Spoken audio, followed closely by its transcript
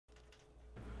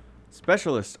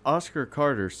Specialist Oscar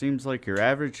Carter seems like your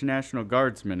average National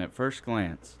Guardsman at first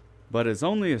glance. But as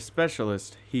only a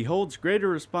specialist, he holds greater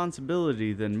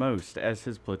responsibility than most as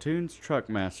his platoon's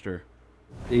truckmaster.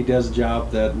 He does a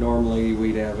job that normally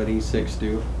we'd have an E6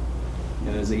 do,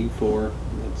 and as E4,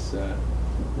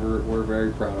 we're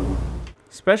very proud of him.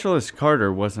 Specialist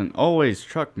Carter wasn't always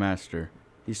truckmaster.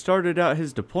 He started out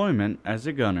his deployment as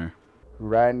a gunner.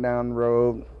 Riding down the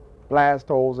road, blast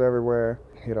holes everywhere,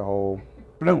 hit a hole,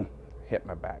 boom, hit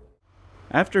my back.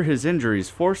 After his injuries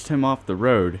forced him off the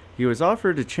road, he was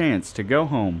offered a chance to go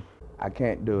home. I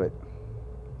can't do it.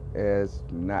 It's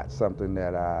not something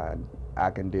that I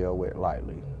can deal with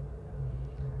lightly.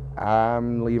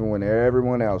 I'm leaving when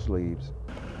everyone else leaves.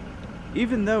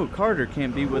 Even though Carter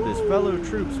can't be with his fellow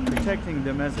troops protecting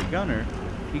them as a gunner,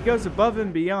 he goes above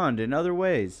and beyond in other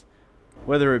ways.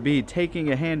 Whether it be taking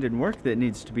a hand in work that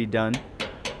needs to be done,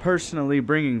 personally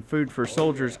bringing food for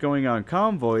soldiers going on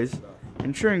convoys,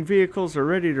 ensuring vehicles are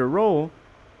ready to roll,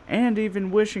 and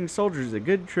even wishing soldiers a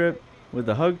good trip with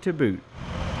a hug to boot.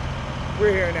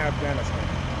 We're here in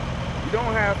Afghanistan. You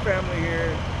don't have family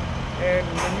here, and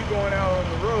when you're going out on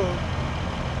the road,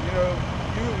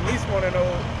 you at least want to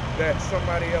know that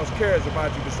somebody else cares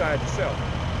about you besides yourself.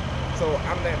 So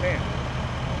I'm that man.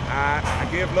 I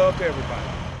give love to everybody.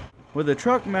 With a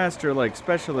truck master like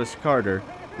Specialist Carter,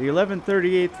 the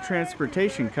 1138th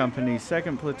Transportation Company's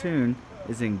 2nd Platoon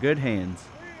is in good hands.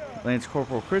 Lance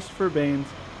Corporal Christofer Baines,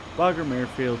 Bagram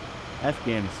Airfield,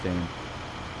 Afghanistan.